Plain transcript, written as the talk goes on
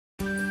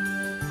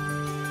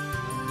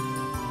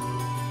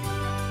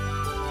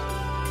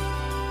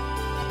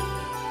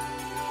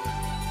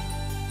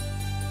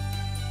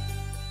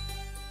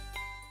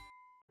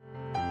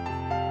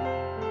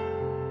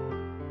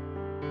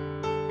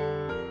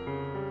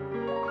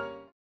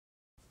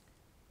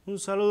Un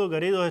saludo,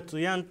 queridos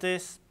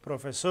estudiantes,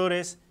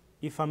 profesores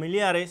y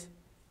familiares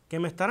que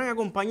me estarán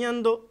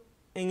acompañando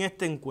en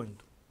este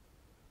encuentro.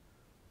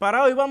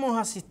 Para hoy vamos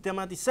a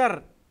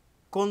sistematizar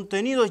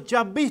contenidos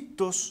ya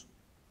vistos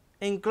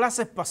en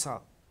clases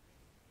pasadas.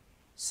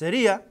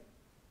 Sería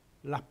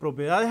las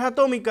propiedades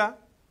atómicas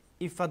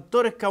y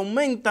factores que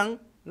aumentan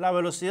la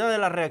velocidad de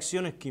las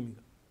reacciones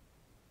químicas.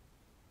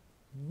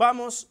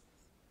 Vamos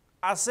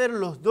a hacer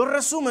los dos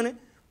resúmenes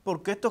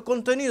porque estos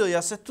contenidos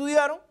ya se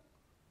estudiaron,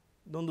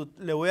 donde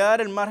le voy a dar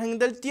el margen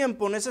del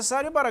tiempo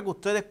necesario para que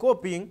ustedes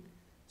copien,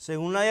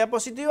 según la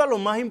diapositiva, lo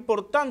más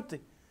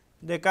importante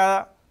de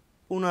cada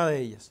una de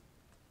ellas.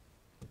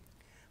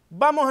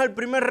 Vamos al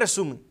primer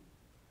resumen.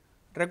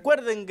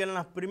 Recuerden que en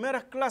las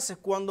primeras clases,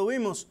 cuando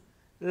vimos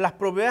las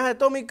propiedades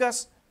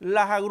atómicas,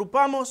 las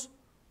agrupamos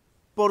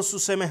por su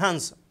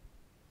semejanza.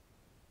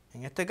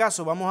 En este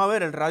caso vamos a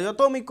ver el radio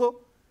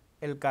atómico,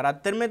 el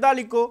carácter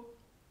metálico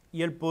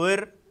y el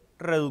poder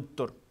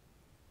reductor.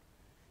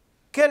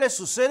 ¿Qué le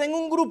sucede en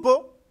un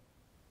grupo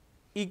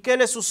y qué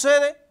le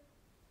sucede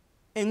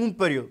en un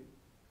periodo?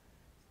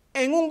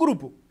 En un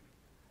grupo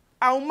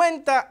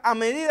aumenta a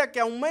medida que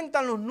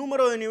aumentan los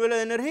números de niveles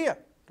de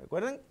energía.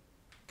 Recuerden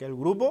que el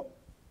grupo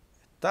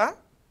está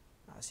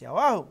hacia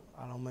abajo.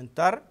 Al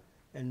aumentar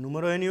el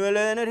número de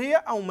niveles de energía,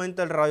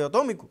 aumenta el radio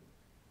atómico.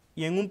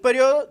 Y en un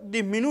periodo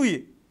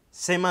disminuye.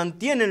 Se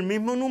mantiene el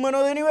mismo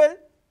número de nivel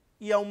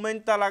y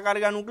aumenta la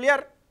carga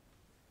nuclear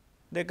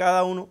de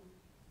cada uno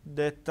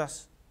de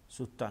estas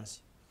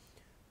sustancias.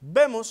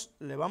 Vemos,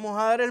 le vamos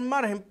a dar el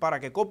margen para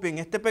que copien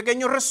este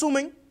pequeño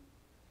resumen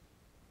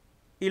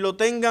y lo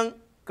tengan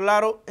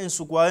claro en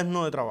su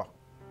cuaderno de trabajo.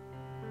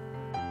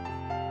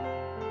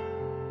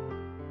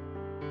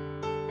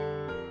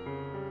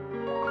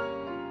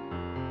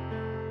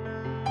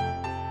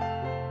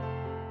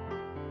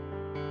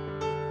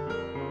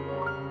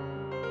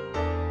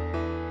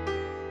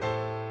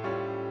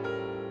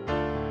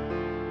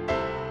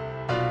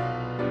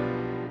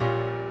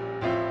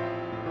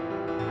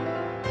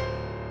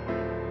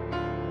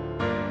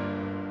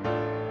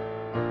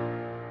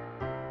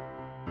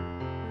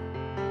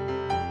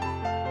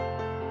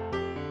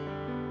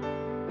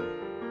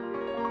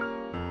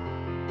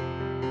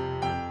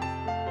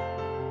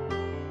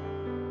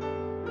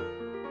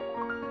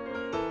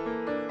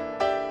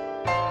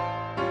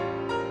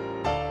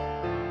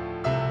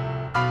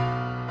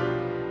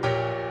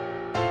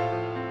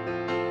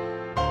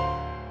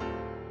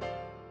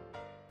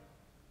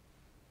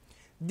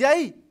 De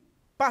ahí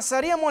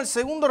pasaríamos al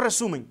segundo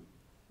resumen,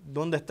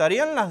 donde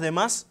estarían las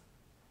demás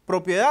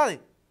propiedades.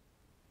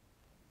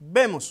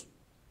 Vemos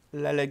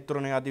la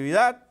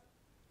electronegatividad,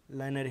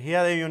 la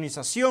energía de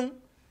ionización,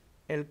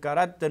 el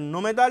carácter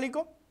no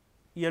metálico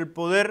y el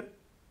poder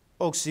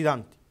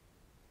oxidante.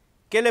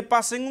 ¿Qué le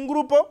pasa en un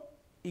grupo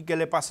y qué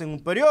le pasa en un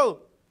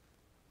periodo?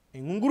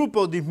 En un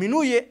grupo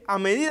disminuye a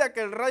medida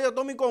que el radio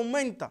atómico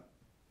aumenta,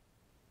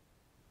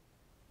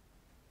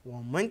 o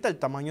aumenta el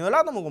tamaño del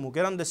átomo, como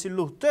quieran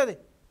decirlo ustedes.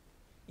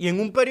 Y en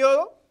un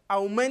periodo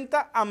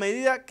aumenta a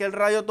medida que el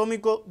radio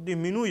atómico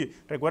disminuye.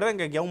 Recuerden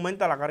que aquí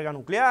aumenta la carga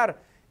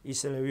nuclear y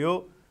se le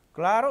vio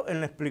claro en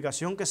la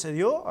explicación que se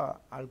dio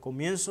al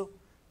comienzo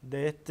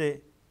de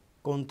este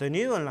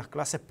contenido en las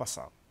clases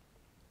pasadas.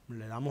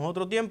 Le damos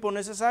otro tiempo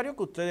necesario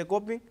que ustedes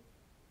copien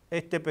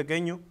este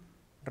pequeño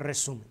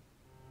resumen.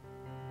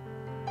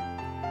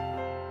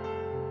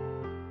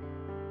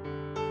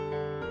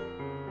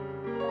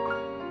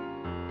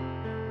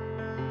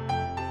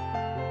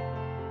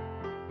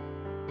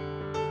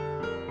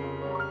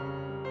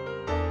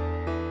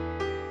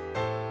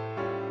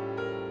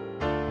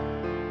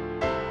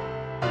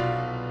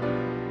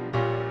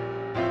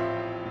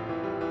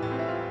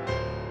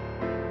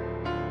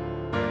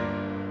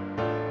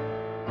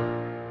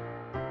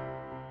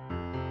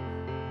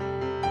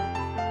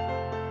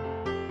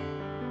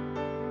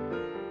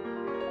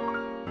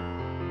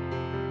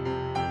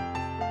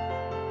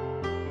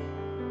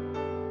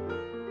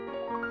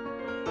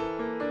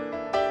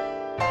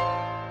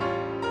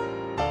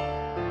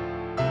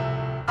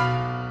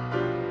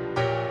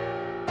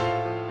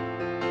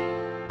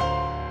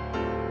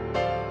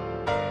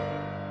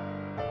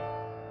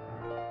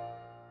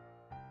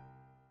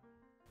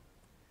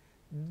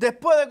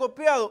 Después de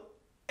copiado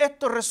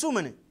estos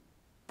resúmenes,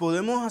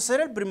 podemos hacer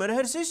el primer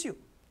ejercicio.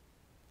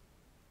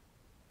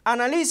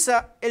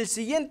 Analiza el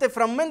siguiente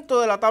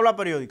fragmento de la tabla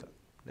periódica.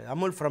 Le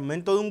damos el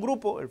fragmento de un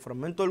grupo, el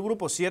fragmento del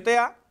grupo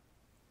 7A.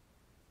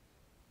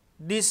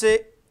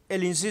 Dice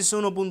el inciso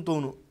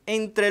 1.1.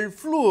 Entre el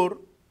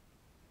flúor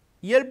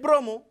y el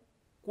bromo,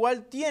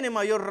 ¿cuál tiene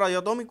mayor radio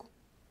atómico?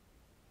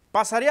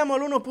 Pasaríamos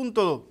al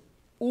 1.2.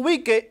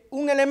 Ubique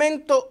un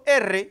elemento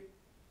R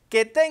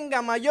que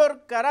tenga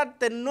mayor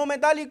carácter no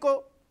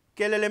metálico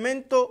que el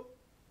elemento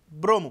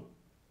bromo.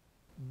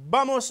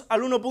 Vamos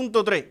al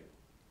 1.3.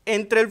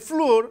 Entre el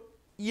flúor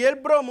y el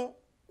bromo,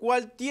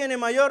 ¿cuál tiene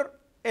mayor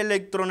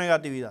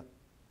electronegatividad?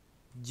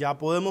 Ya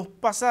podemos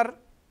pasar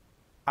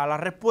a la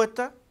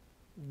respuesta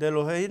de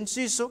los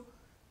incisos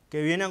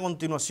que viene a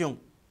continuación.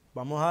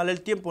 Vamos a darle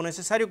el tiempo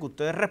necesario que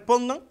ustedes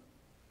respondan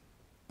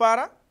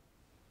para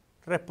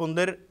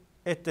responder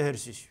este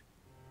ejercicio.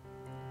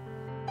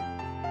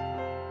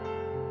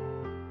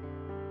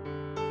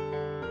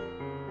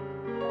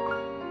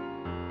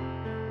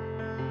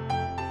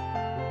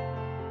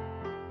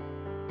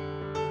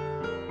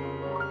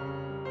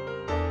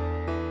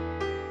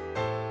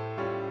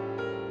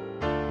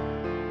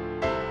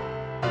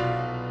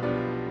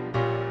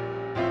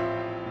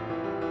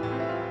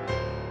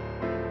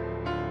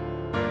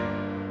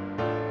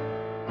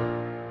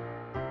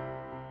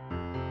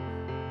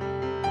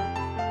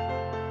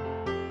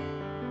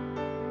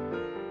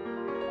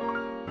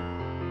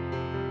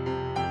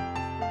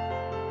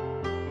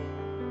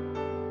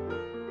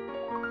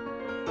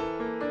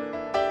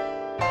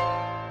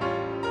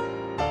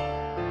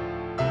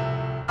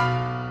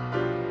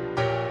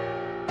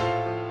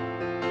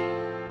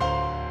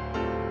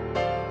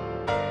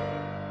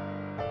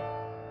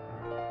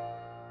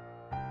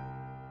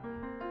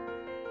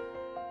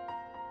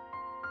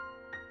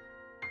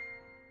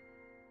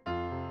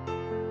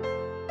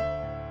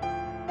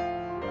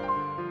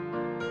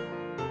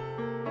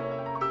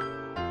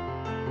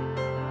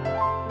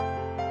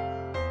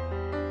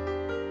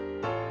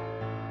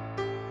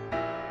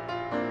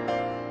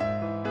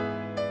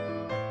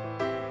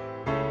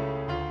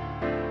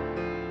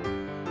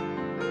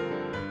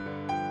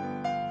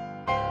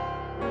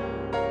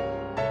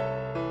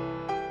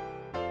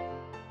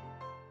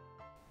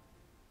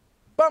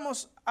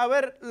 Vamos a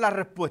ver la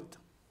respuesta.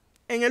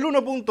 En el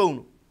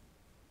 1.1,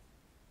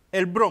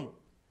 el bromo,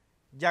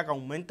 ya que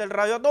aumenta el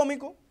radio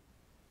atómico,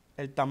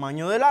 el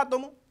tamaño del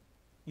átomo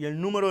y el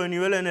número de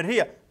niveles de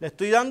energía. Le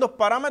estoy dando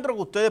parámetros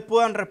que ustedes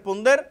puedan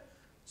responder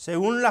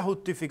según la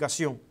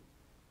justificación.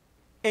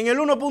 En el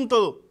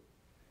 1.2,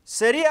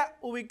 sería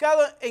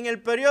ubicado en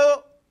el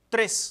periodo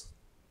 3.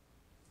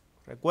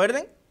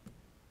 Recuerden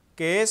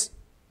que es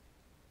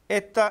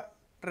esta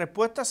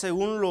respuesta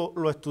según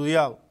lo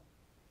estudiado.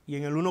 Y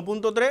en el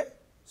 1.3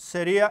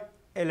 sería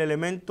el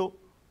elemento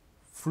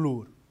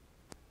flúor.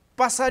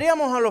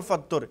 Pasaríamos a los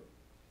factores.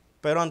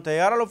 Pero antes de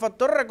llegar a los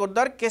factores,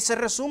 recordar que ese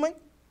resumen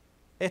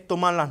es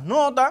tomar las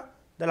notas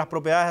de las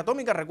propiedades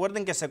atómicas.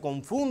 Recuerden que se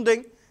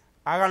confunden,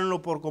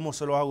 háganlo por como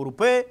se los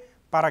agrupé,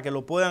 para que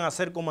lo puedan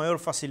hacer con mayor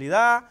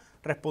facilidad,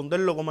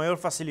 responderlo con mayor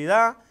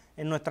facilidad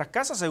en nuestras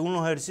casas, según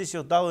los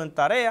ejercicios dados en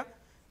tarea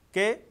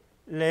que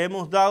le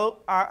hemos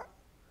dado a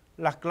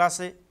las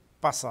clases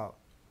pasadas.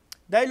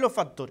 De ahí los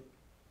factores.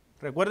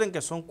 Recuerden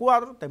que son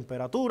 4,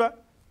 temperatura,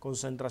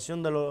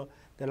 concentración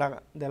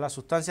de la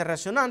sustancia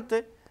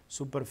reaccionante,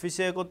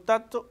 superficie de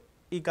contacto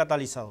y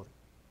catalizador.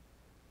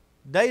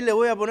 De ahí le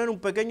voy a poner un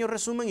pequeño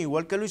resumen,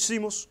 igual que lo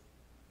hicimos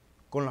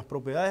con las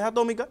propiedades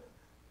atómicas,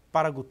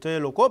 para que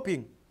ustedes lo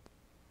copien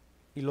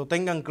y lo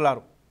tengan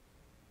claro.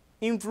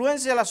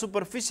 Influencia de la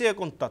superficie de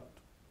contacto.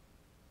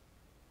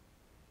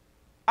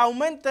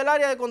 Aumenta el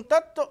área de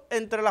contacto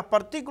entre las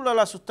partículas de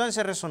la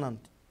sustancia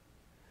resonante.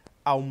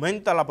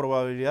 Aumenta la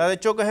probabilidad de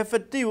choques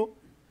efectivos,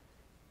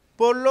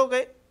 por lo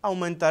que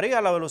aumentaría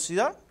la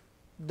velocidad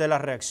de la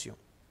reacción.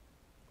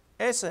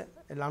 Esa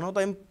es la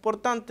nota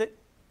importante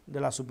de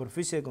la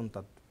superficie de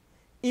contacto.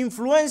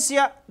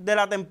 Influencia de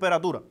la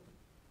temperatura.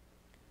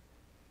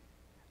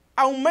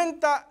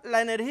 Aumenta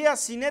la energía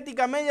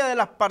cinética media de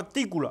las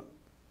partículas.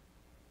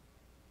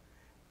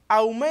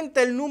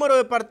 Aumenta el número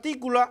de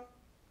partículas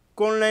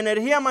con la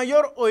energía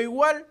mayor o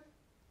igual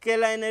que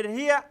la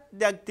energía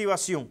de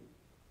activación.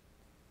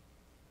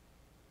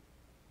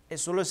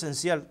 Eso es lo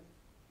esencial.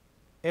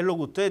 Es lo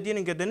que ustedes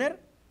tienen que tener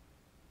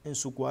en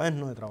su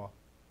cuaderno de trabajo.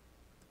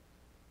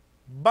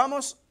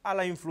 Vamos a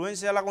la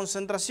influencia de la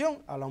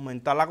concentración. Al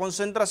aumentar la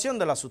concentración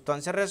de la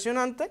sustancia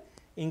reaccionante,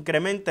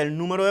 incrementa el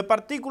número de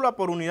partículas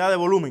por unidad de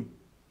volumen.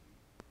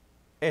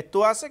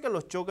 Esto hace que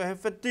los choques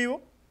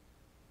efectivos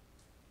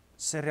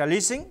se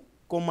realicen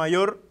con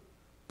mayor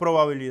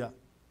probabilidad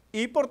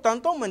y por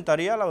tanto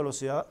aumentaría la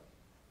velocidad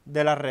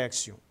de la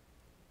reacción.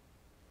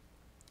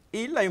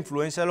 Y la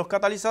influencia de los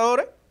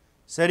catalizadores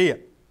sería: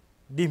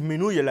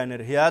 disminuye la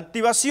energía de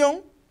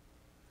activación,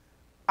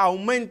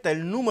 aumenta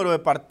el número de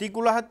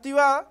partículas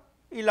activadas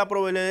y la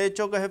probabilidad de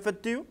choques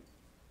efectivos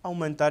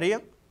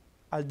aumentaría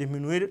al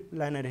disminuir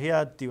la energía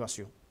de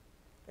activación.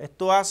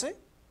 Esto hace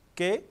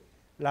que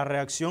la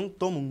reacción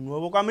tome un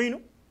nuevo camino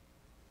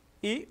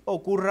y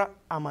ocurra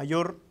a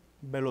mayor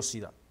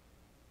velocidad.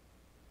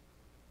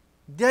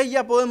 De ahí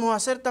ya podemos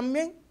hacer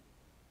también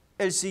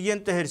el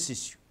siguiente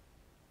ejercicio.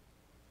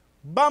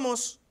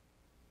 Vamos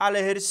al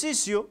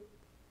ejercicio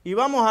y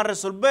vamos a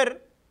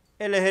resolver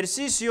el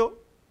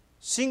ejercicio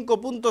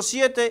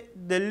 5.7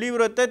 del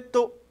libro de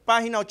texto,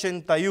 página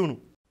 81.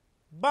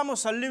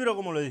 Vamos al libro,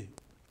 como le dije.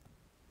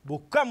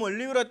 Buscamos el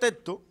libro de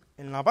texto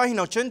en la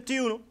página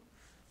 81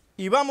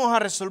 y vamos a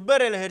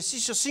resolver el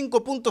ejercicio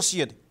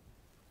 5.7.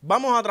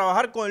 Vamos a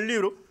trabajar con el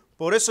libro,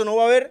 por eso no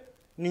va a haber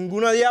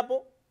ninguna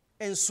diapo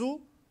en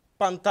su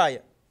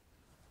pantalla.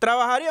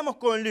 Trabajaríamos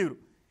con el libro.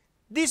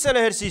 Dice el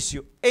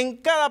ejercicio: en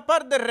cada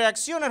par de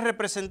reacciones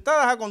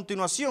representadas a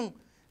continuación,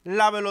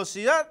 la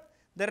velocidad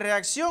de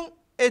reacción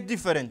es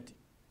diferente.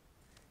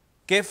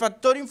 ¿Qué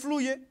factor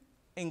influye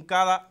en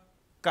cada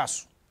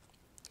caso?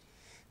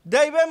 De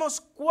ahí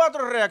vemos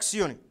 4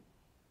 reacciones.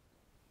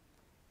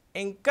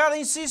 En cada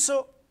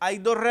inciso hay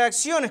 2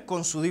 reacciones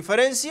con su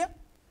diferencia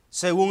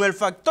según el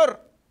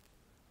factor.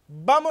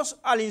 Vamos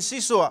al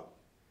inciso A.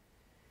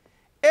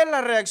 Es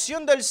la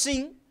reacción del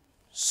zinc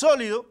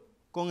sólido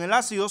con el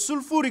ácido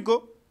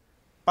sulfúrico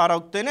para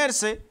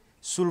obtenerse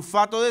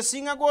sulfato de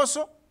zinc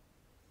acuoso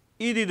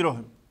y de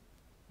hidrógeno,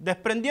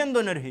 desprendiendo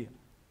energía.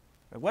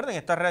 Recuerden,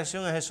 esta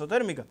reacción es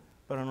exotérmica,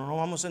 pero no nos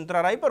vamos a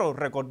centrar ahí, pero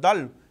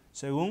recordarlo,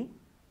 según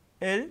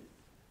el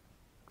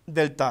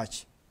delta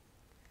H.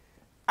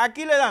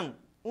 Aquí le dan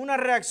una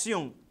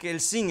reacción que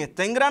el zinc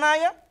está en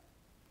granalla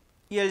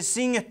y el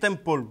zinc está en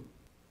polvo.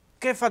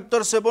 ¿Qué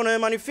factor se pone de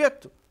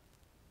manifiesto?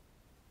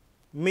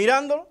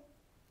 Mirándolo,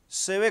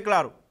 se ve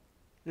claro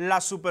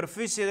la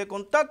superficie de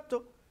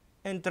contacto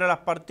entre las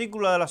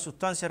partículas de la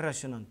sustancia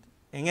reaccionante.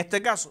 En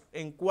este caso,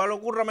 ¿en cuál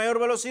ocurre a mayor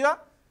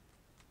velocidad?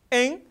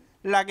 En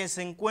la que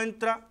se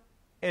encuentra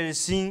el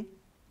zinc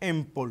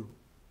en polvo.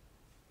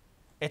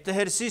 Este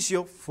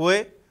ejercicio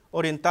fue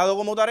orientado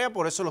como tarea,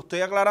 por eso lo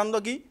estoy aclarando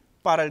aquí,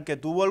 para el que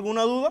tuvo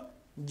alguna duda,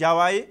 ya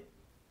va a ir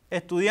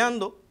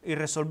estudiando y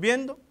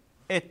resolviendo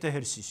este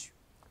ejercicio.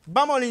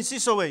 Vamos al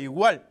inciso B,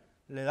 igual,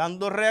 le dan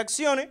 2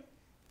 reacciones,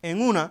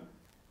 en una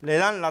le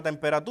dan la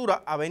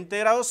temperatura a 20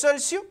 grados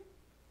Celsius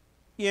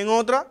y en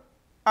otra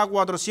a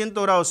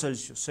 400 grados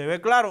Celsius. Se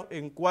ve claro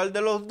en cuál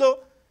de los dos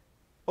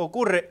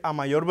ocurre a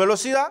mayor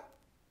velocidad,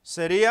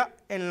 sería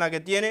en la que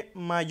tiene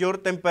mayor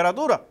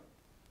temperatura,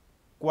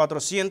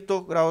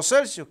 400 grados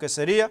Celsius, que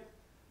sería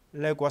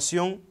la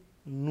ecuación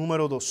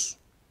número 2.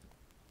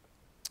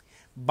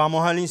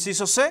 Vamos al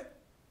inciso C,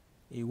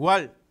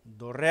 igual,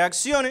 2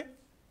 reacciones,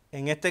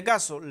 en este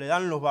caso le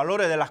dan los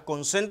valores de las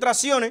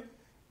concentraciones,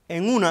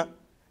 en una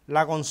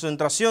la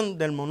concentración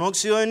del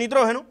monóxido de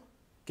nitrógeno,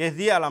 que es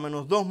 10 a la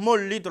menos 2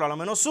 mol litro a la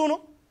menos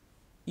 1,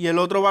 y el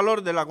otro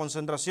valor de la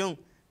concentración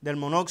del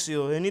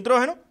monóxido de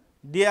nitrógeno,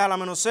 10 a la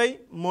menos 6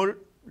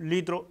 mol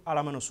litro a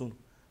la menos 1.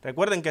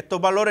 Recuerden que estos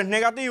valores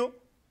negativos,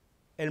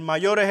 el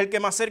mayor es el que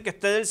más cerca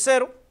esté del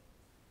 0,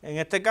 en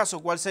este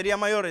caso, ¿cuál sería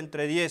mayor?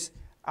 Entre 10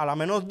 a la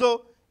menos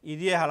 2 y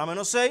 10 a la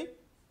menos 6,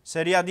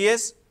 sería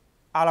 10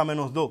 a la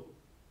menos 2.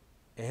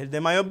 Es el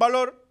de mayor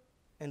valor,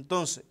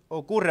 entonces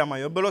ocurre a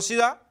mayor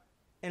velocidad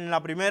en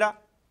la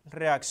primera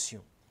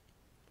reacción.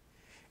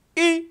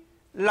 Y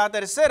la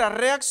tercera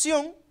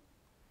reacción,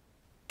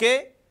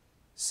 que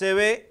se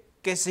ve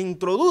que se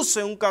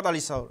introduce un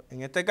catalizador.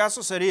 En este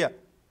caso sería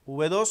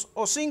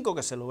V2O5,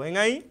 que se lo ven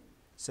ahí,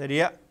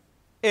 sería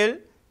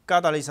el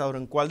catalizador.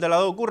 ¿En cuál de las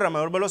dos ocurre a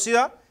mayor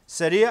velocidad?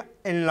 Sería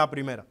en la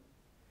primera.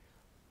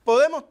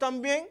 Podemos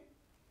también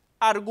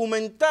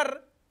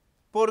argumentar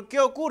por qué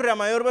ocurre a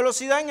mayor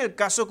velocidad en el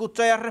caso que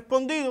usted haya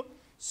respondido,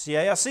 si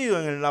haya sido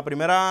en la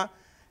primera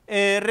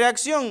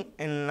reacción,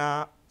 en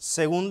la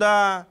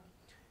segunda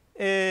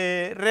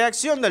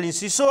reacción del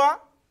inciso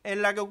A,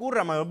 en la que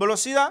ocurre a mayor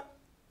velocidad,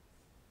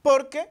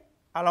 porque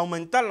al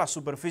aumentar la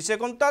superficie de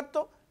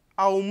contacto,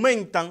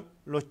 aumentan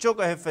los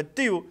choques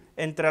efectivos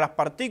entre las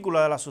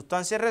partículas de la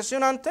sustancia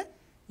reaccionante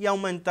y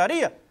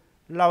aumentaría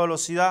la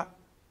velocidad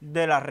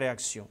de la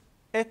reacción.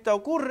 Esta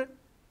ocurre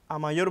a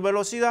mayor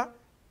velocidad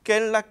que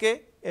en la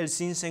que el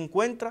zinc se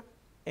encuentra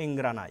en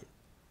granalla.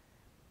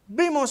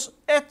 Vimos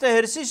este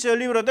ejercicio del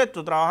libro de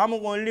texto,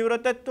 trabajamos con el libro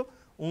de texto,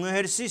 un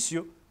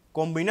ejercicio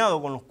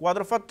combinado con los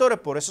 4 factores,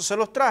 por eso se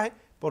los traje,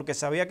 porque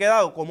se había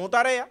quedado como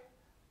tarea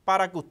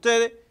para que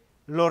ustedes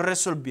lo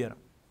resolvieran.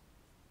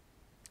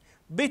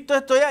 Visto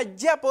esto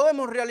ya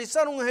podemos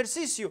realizar un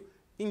ejercicio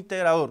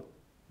integrador,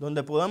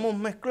 donde podemos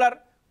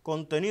mezclar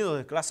contenido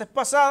de clases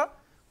pasadas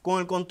con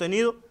el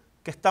contenido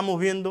que estamos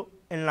viendo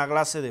en la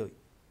clase de hoy.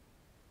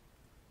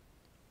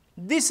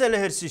 Dice el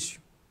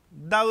ejercicio: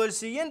 dado el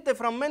siguiente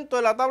fragmento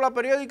de la tabla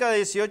periódica de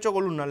 18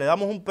 columnas, le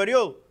damos un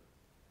periodo,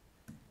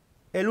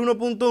 el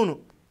 1.1,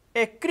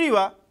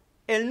 escriba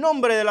el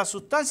nombre de la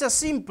sustancia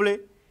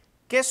simple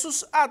que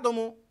sus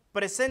átomos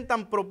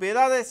presentan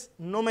propiedades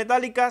no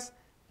metálicas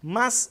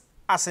más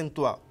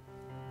acentuadas.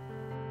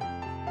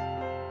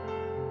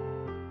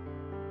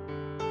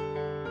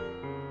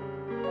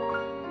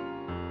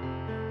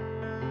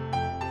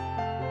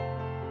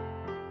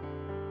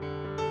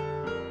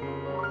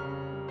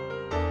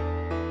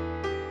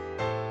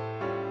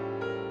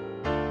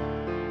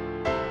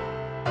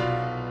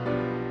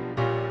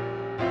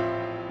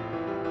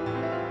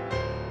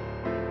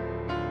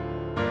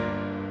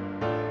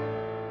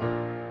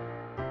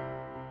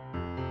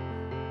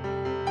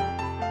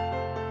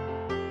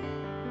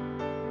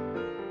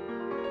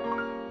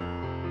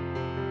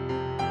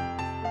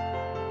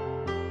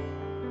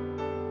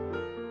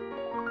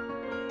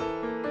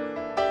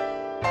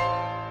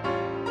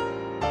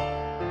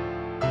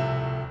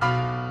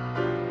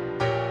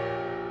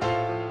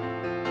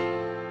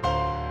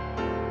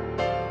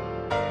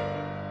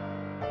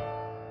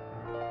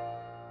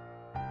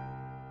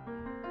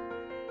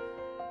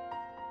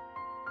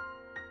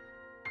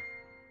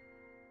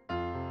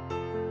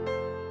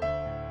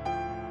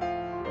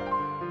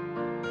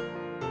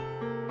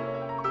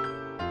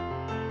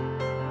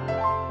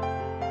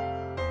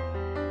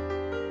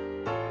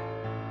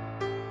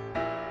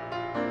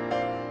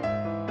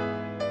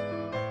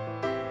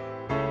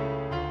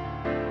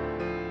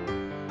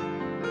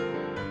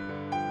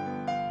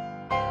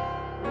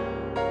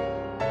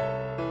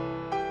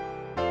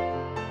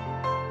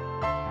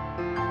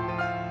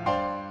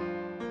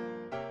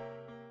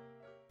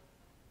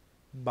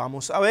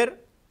 Vamos a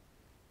ver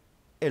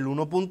el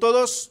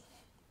 1.2.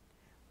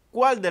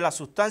 ¿Cuál de las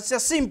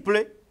sustancias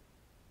simples,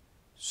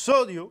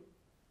 sodio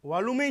o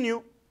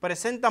aluminio,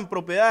 presentan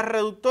propiedades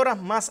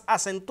reductoras más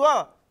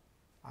acentuadas?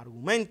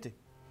 Argumente.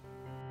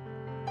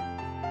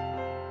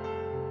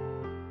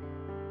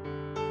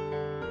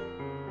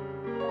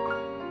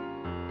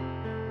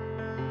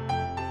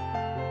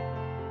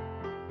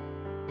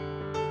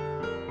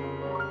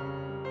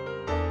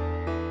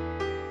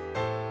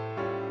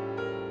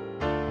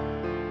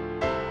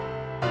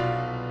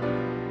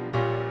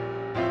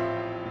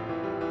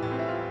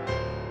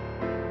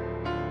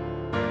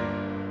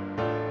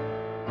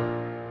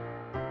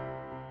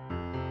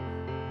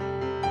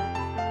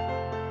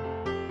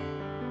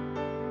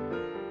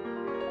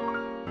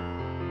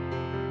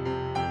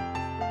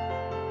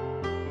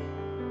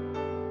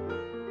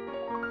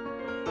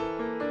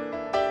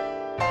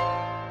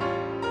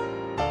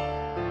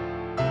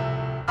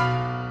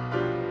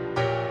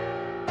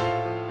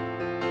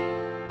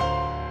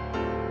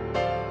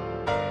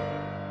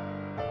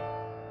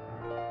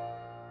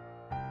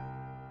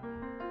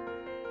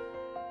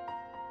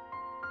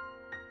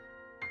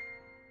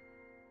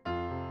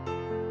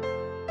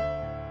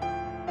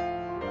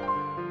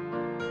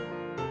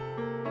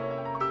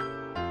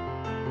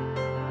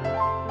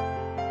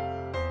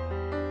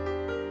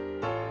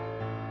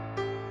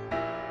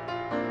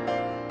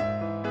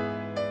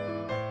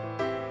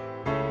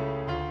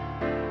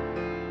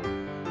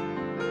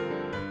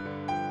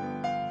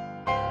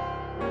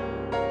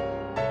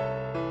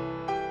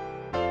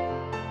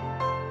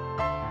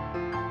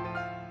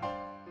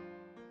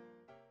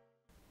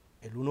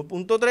 El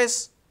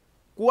 1.3,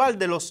 ¿cuál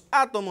de los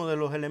átomos de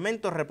los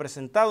elementos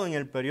representados en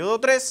el periodo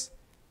 3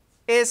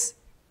 es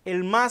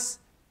el más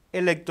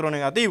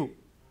electronegativo?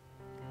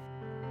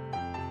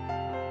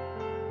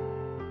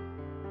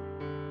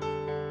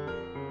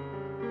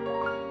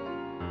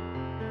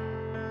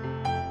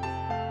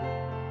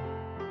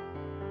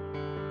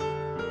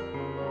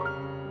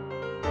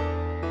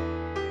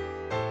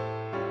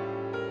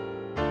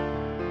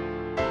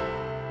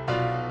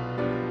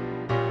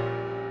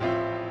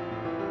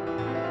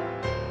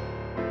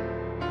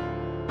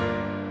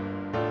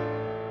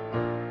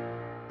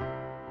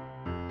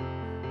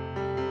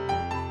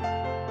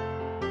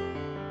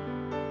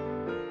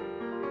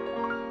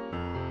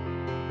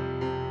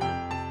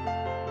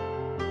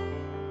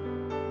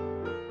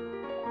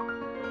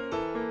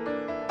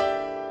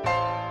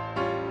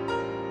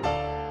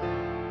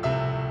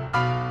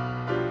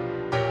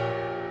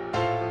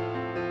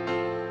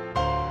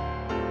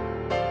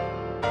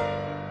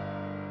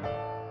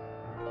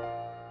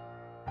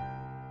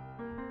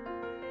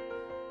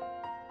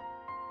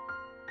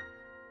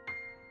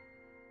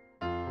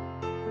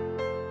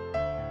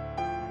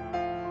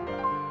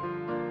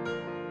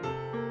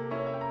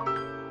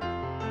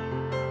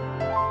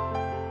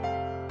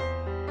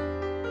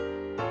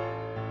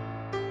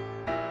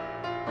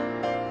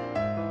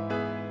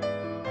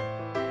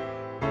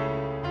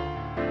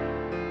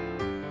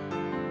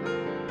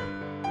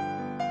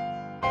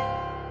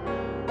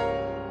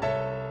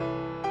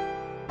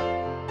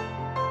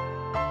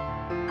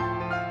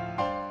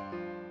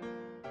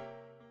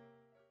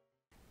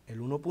 El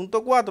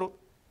 1.4,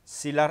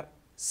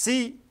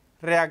 si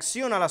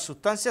reacciona la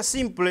sustancia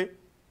simple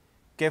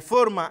que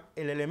forma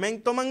el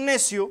elemento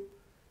magnesio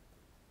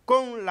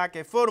con la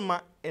que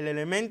forma el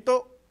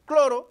elemento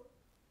cloro,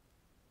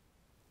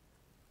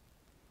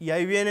 y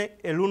ahí viene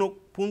el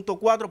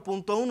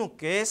 1.4.1,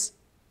 que es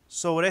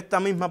sobre esta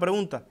misma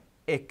pregunta.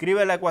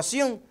 Escribe la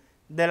ecuación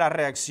de la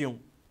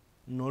reacción.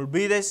 No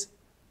olvides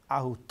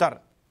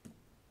ajustar.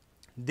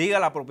 Diga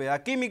la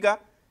propiedad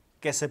química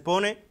que se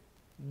pone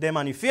de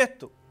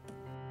manifiesto.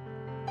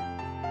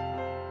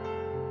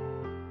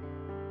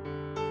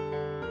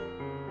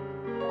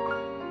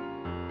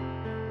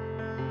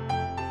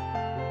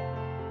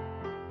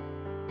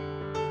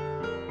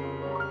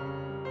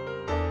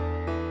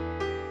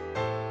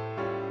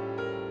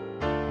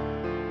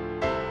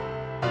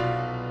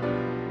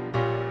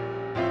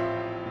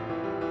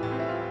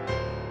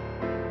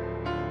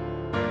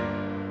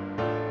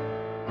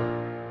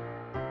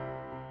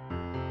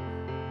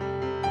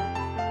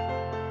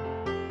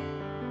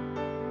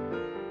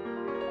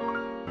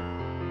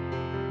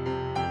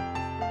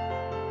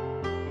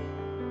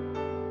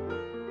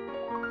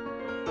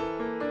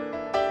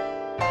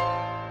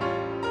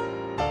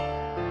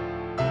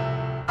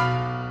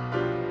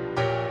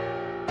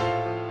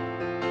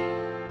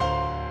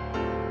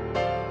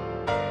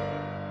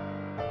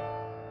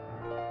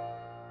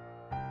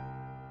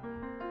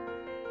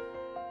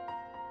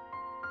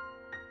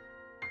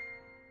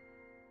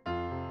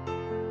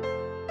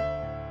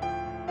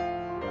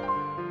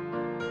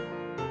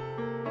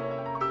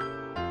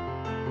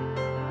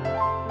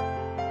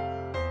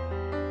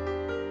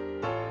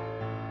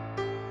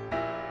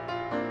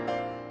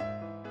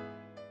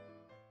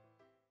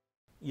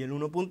 Y el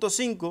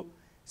 1.5,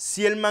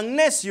 si el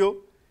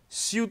magnesio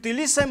se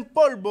utiliza en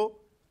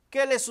polvo,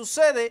 ¿qué le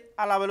sucede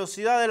a la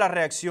velocidad de la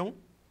reacción?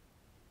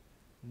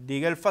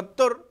 Diga el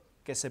factor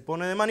que se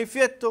pone de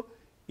manifiesto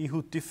y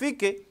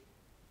justifique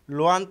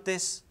lo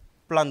antes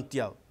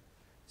planteado.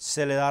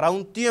 Se le dará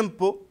un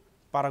tiempo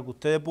para que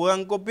ustedes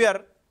puedan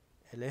copiar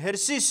el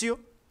ejercicio,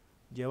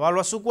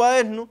 llevarlo a su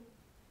cuaderno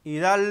y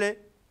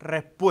darle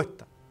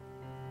respuesta.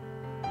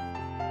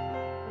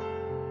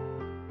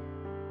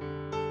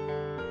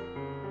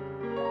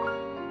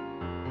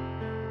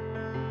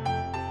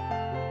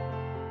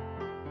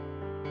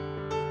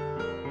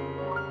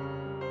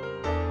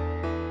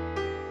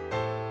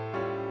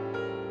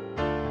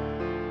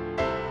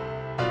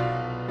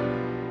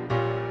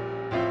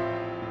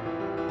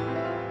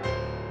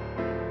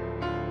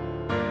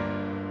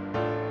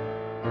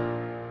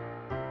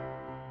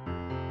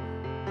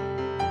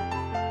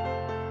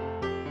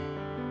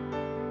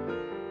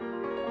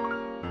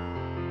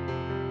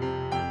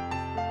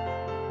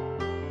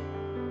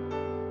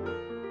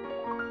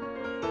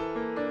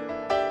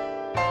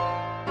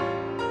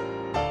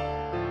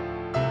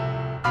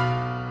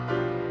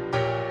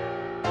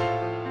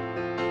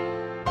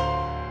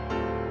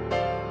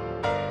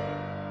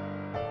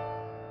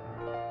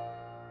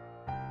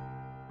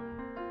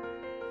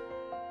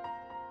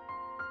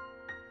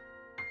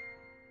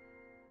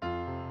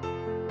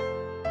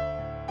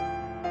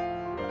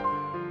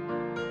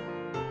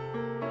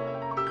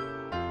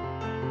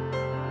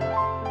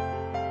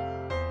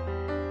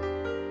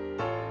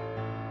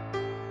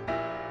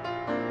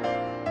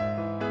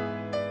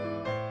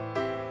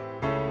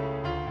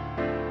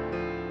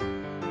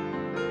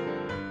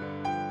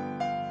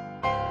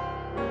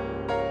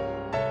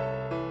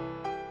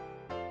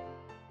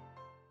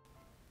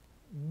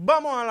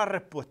 Vamos a la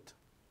respuesta.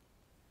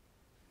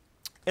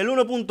 El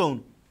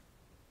 1.1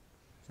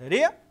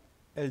 sería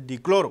el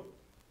dicloro.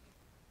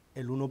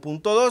 El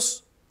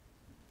 1.2,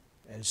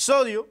 el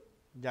sodio,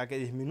 ya que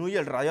disminuye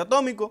el radio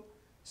atómico,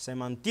 se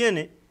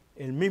mantiene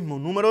el mismo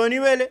número de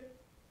niveles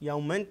y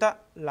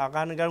aumenta la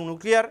carga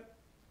nuclear,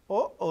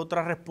 o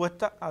otra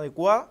respuesta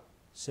adecuada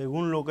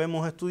según lo que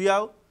hemos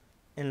estudiado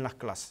en las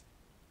clases.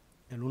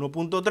 El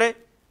 1.3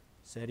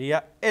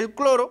 sería el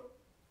cloro.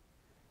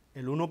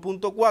 El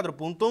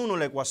 1.4.1,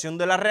 la ecuación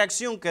de la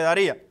reacción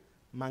quedaría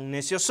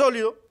magnesio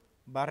sólido,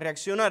 va a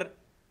reaccionar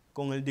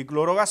con el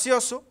dicloro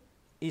gaseoso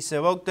y se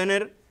va a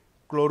obtener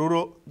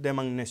cloruro de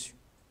magnesio.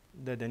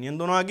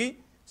 Deteniéndonos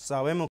aquí,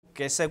 sabemos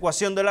que esa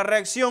ecuación de la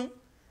reacción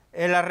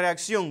es la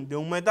reacción de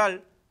un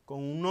metal con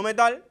un no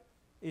metal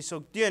y se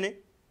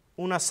obtiene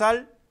una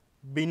sal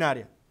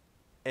binaria.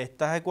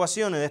 Estas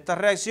ecuaciones de estas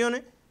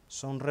reacciones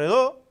son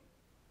R2.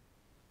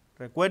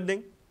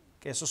 Recuerden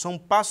que esos son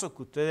pasos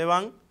que ustedes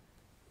van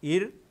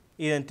ir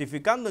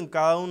identificando en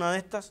cada una de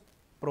estas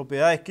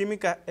propiedades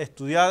químicas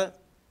estudiadas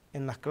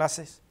en las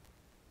clases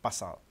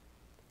pasadas.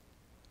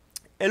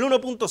 El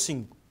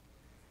 1.5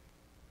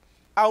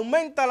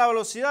 aumenta la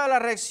velocidad de la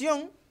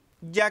reacción,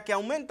 ya que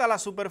aumenta la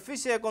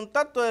superficie de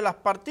contacto de las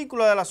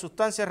partículas de la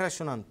sustancia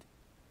reaccionante,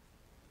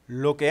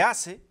 lo que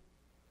hace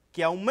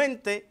que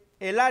aumente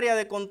el área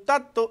de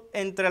contacto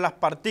entre las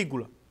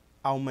partículas,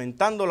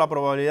 aumentando la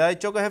probabilidad de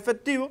choques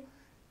efectivos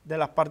de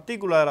las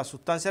partículas de la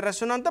sustancia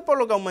reaccionante, por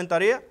lo que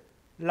aumentaría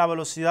la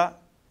velocidad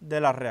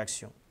de la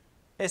reacción.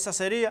 Esa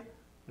sería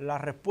la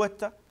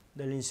respuesta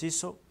del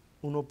inciso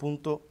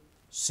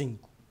 1.5.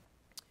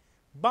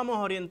 Vamos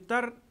a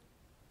orientar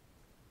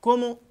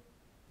cómo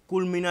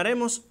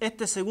culminaremos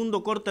este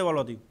segundo corte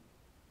evaluativo.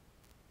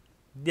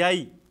 De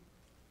ahí,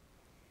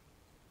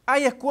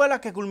 hay escuelas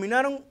que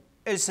culminaron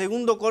el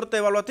segundo corte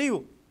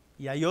evaluativo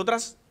y hay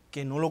otras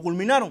que no lo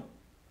culminaron.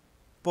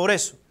 Por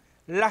eso,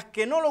 las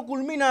que no lo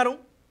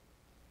culminaron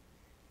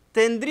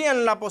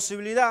tendrían la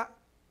posibilidad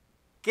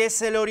que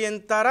se le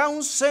orientará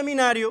un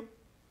seminario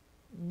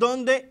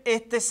donde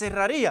éste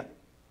cerraría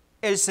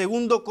el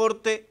segundo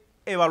corte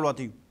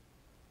evaluativo.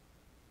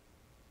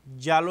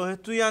 Ya los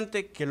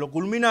estudiantes que lo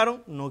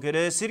culminaron no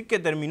quiere decir que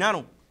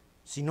terminaron,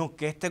 sino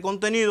que este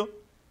contenido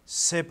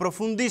se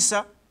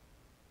profundiza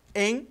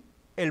en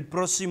el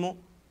próximo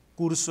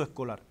curso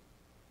escolar.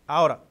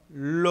 Ahora,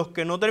 los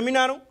que no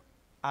terminaron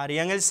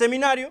harían el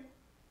seminario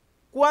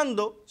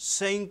cuando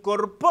se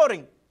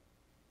incorporen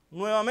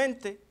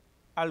nuevamente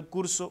al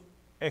curso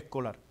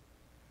escolar.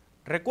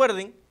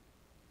 Recuerden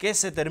que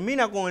se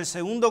termina con el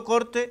segundo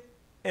corte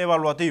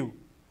evaluativo.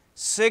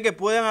 Sé que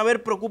pueden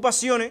haber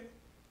preocupaciones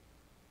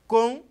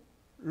con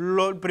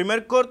el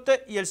primer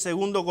corte y el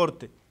segundo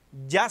corte.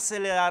 Ya se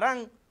le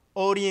darán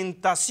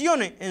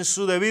orientaciones en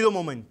su debido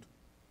momento.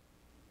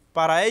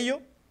 Para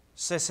ello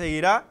se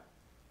seguirá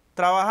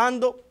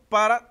trabajando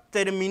para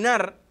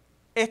terminar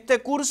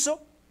este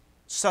curso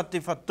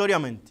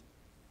satisfactoriamente.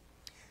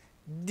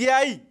 De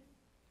ahí,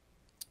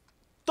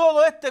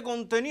 todo este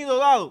contenido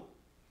dado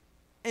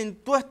en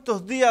todos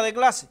estos días de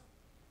clase,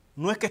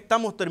 no es que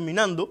estamos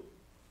terminando,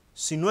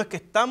 sino es que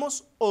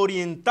estamos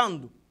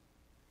orientando.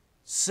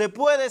 Se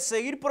puede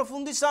seguir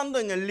profundizando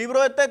en el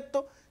libro de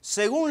texto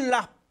según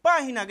las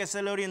páginas que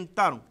se le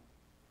orientaron.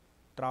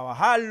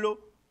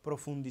 Trabajarlo,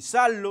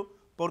 profundizarlo,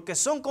 porque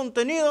son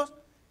contenidos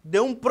de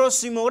un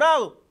próximo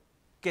grado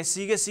que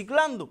sigue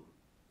ciclando.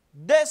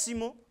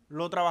 Décimo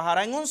lo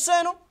trabajará en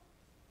onceno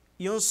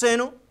y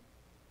onceno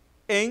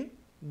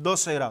en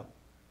 12 grados.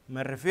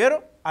 Me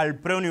refiero al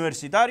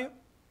preuniversitario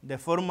de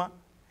forma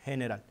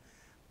general.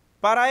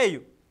 Para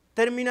ello,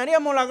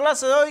 terminaríamos la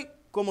clase de hoy,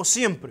 como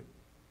siempre,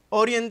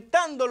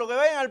 orientando lo que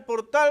ven al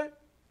portal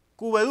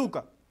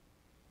Cubeduca,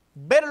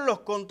 ver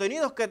los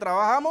contenidos que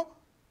trabajamos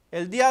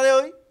el día de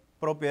hoy,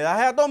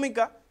 propiedades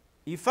atómicas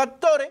y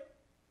factores,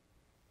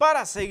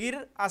 para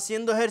seguir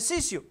haciendo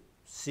ejercicio,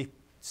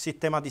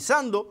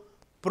 sistematizando,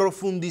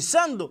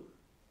 profundizando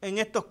en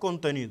estos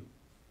contenidos.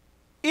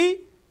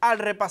 Y al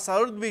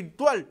repasador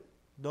virtual,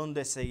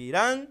 donde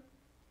seguirán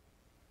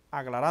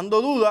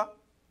aclarando dudas,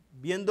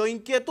 viendo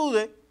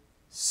inquietudes,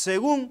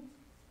 según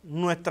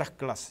nuestras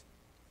clases.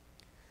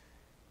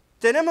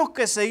 Tenemos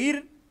que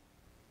seguir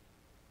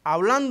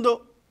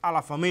hablando a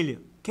la familia.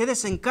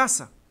 Quédese en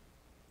casa.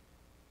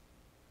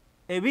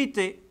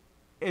 Evite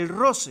el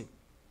roce.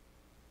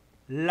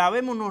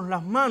 Lavémonos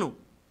las manos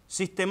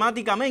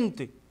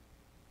sistemáticamente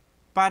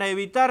para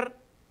evitar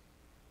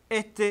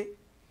este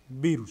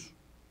virus.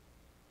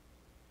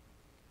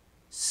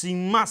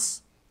 Sin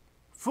más,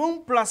 fue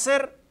un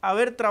placer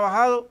haber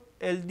trabajado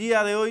el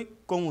día de hoy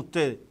con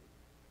ustedes.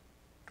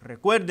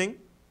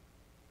 Recuerden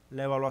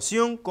la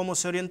evaluación, cómo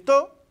se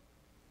orientó,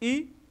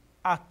 y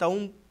hasta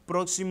un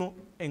próximo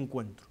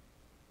encuentro.